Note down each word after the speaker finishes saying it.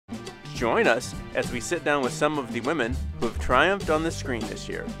Join us as we sit down with some of the women who have triumphed on the screen this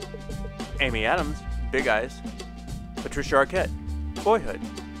year. Amy Adams, Big Eyes. Patricia Arquette, Boyhood.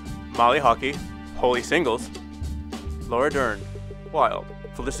 Molly Hawkey, Holy Singles. Laura Dern, Wild.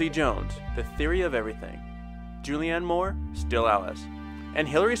 Felicity Jones, The Theory of Everything. Julianne Moore, Still Alice. And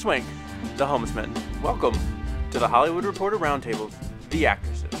Hilary Swank, The Homesman. Welcome to the Hollywood Reporter Roundtable's The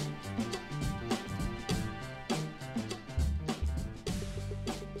Actresses.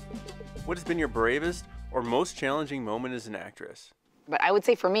 What has been your bravest or most challenging moment as an actress? But I would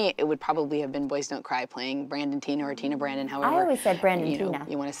say for me, it would probably have been Boys Don't Cry, playing Brandon Tina or Tina Brandon, however. I always said Brandon Tina.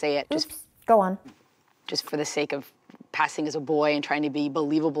 You want to say it. Oops. Just go on. Just for the sake of passing as a boy and trying to be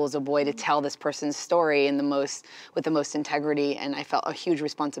believable as a boy to tell this person's story with the most integrity. And I felt a huge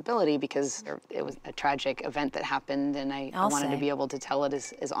responsibility because it was a tragic event that happened, and I wanted to be able to tell it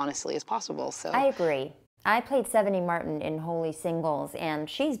as honestly as possible. So I agree. I played 70 Martin in Holy Singles, and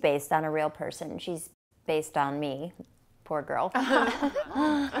she's based on a real person. She's based on me. Poor girl.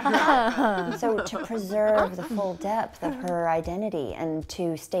 So to preserve the full depth of her identity and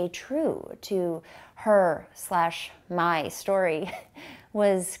to stay true to her/my story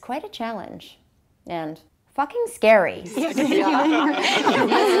was quite a challenge and fucking scary. That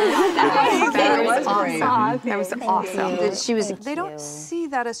was awesome. They don't see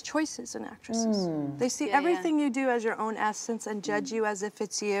that as choices in actresses. They see everything you do as your own essence and judge you as if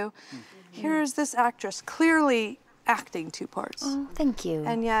it's you. Here's this actress clearly acting two parts. Oh, thank you.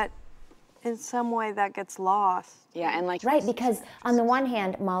 And yet, in some way, that gets lost. Yeah, and like right, because on the one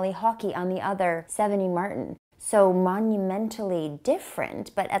hand, Molly Hawkey, on the other, 70 Martin. So monumentally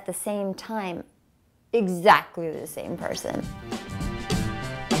different, but at the same time, exactly the same person.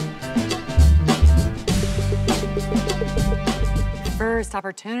 First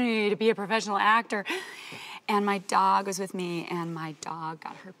opportunity to be a professional actor. And my dog was with me, and my dog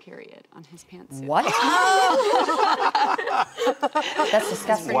got her period on his pantsuit. What? That's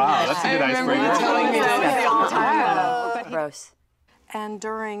disgusting. Wow, that's a good icebreaker. I remember you telling me that all the time. Gross. And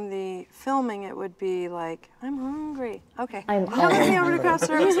during the filming, it would be like, I'm hungry. Okay, I'm come with me over to craft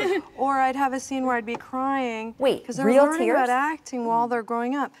service. Or I'd have a scene where I'd be crying. Wait, because they're real learning tears? about acting while they're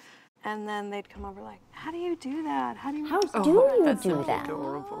growing up. And then they'd come over like, how do you do that? How do you do that?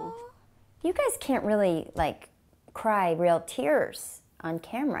 Adorable. You guys can't really, like, cry real tears on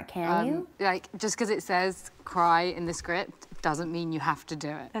camera, can you? Like, just because it says cry in the script doesn't mean you have to do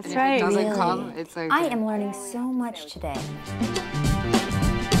it. That's and right. If it doesn't Really? come, it's okay. I am learning so much today.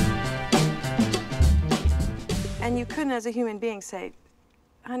 And you couldn't, as a human being, say,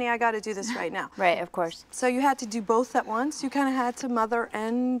 honey, I got to do this right now. Right, of course. So you had to do both at once. You kind of had to mother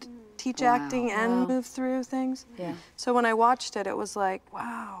and teach acting and move through things. Yeah. So when I watched it, it was like,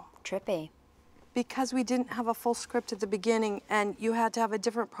 wow. Trippy. Because we didn't have a full script at the beginning, and you had to have a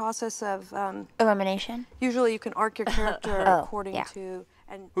different process of... elimination? Usually you can arc your character according to...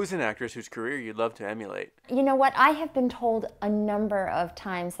 And Who's an actress whose career you'd love to emulate? You know what? I have been told a number of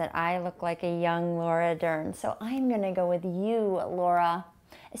times that I look like a young Laura Dern, so I'm going to go with you, Laura.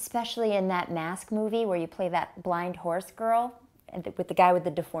 Especially in that Mask movie where you play that blind horse girl with the guy with the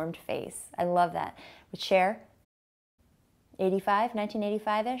deformed face. I love that. With Cher.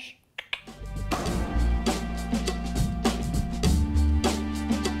 1985-ish.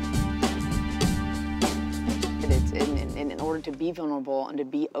 in order to be vulnerable and to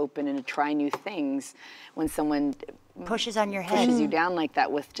be open and to try new things, when someone Pushes on your head. pushes you down like that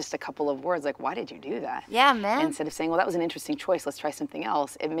with just a couple of words, like, why did you do that? Yeah, man. Instead of saying, well, that was an interesting choice, let's try something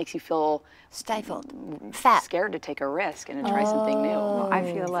else, it makes you feel Stifled. Fat. scared to take a risk and to try something new. Well, I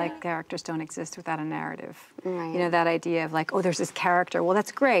feel like characters don't exist without a narrative. Right. You know, that idea of like, oh, there's this character. Well,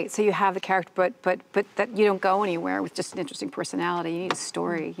 that's great. So you have the character, but that you don't go anywhere with just an interesting personality. You need a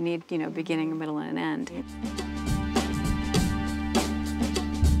story. You need, you know, beginning, a middle, and an end.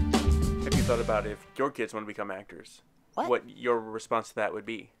 Have you thought about if your kids want to become actors? What your response to that would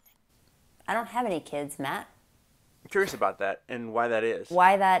be? I don't have any kids, Matt. I'm curious about that and why that is.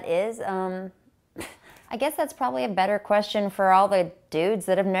 Why that is? I guess that's probably a better question for all the dudes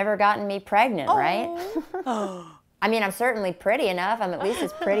that have never gotten me pregnant, right? I mean, I'm certainly pretty enough. I'm at least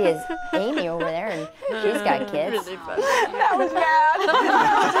as pretty as Amy over there, and she's got kids. Really fun. That was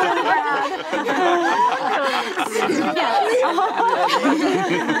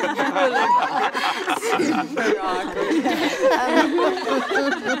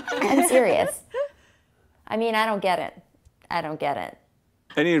I'm serious. I mean, I don't get it. I don't get it.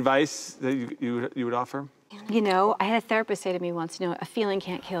 Any advice that you would offer? You know, I had a therapist say to me once, you know, a feeling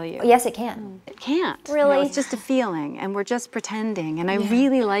can't kill you. Yes, it can. It can't. Really? You know, it's just a feeling, and we're just pretending, and I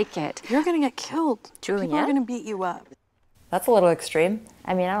really like it. you're going to get killed. Julianne? People are going to beat you up. That's a little extreme.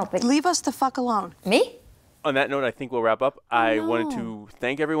 I mean, I don't think... Leave us the fuck alone. Me? On that note, I think we'll wrap up. I wanted to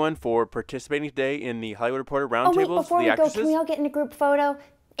thank everyone for participating today in the Hollywood Reporter Oh, wait, Roundtables. before we go, can we all get in a group photo?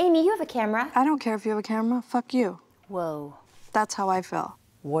 Amy, you have a camera. I don't care if you have a camera. Fuck you. Whoa. That's how I feel.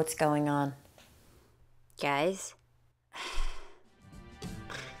 What's going on? Guys?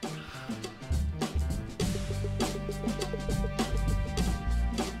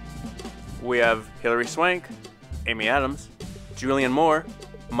 We have Hilary Swank, Amy Adams, Julianne Moore,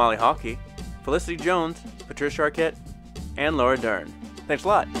 Molly Hawkey, Felicity Jones, Patricia Arquette, and Laura Dern. Thanks a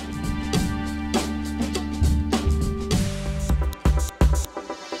lot.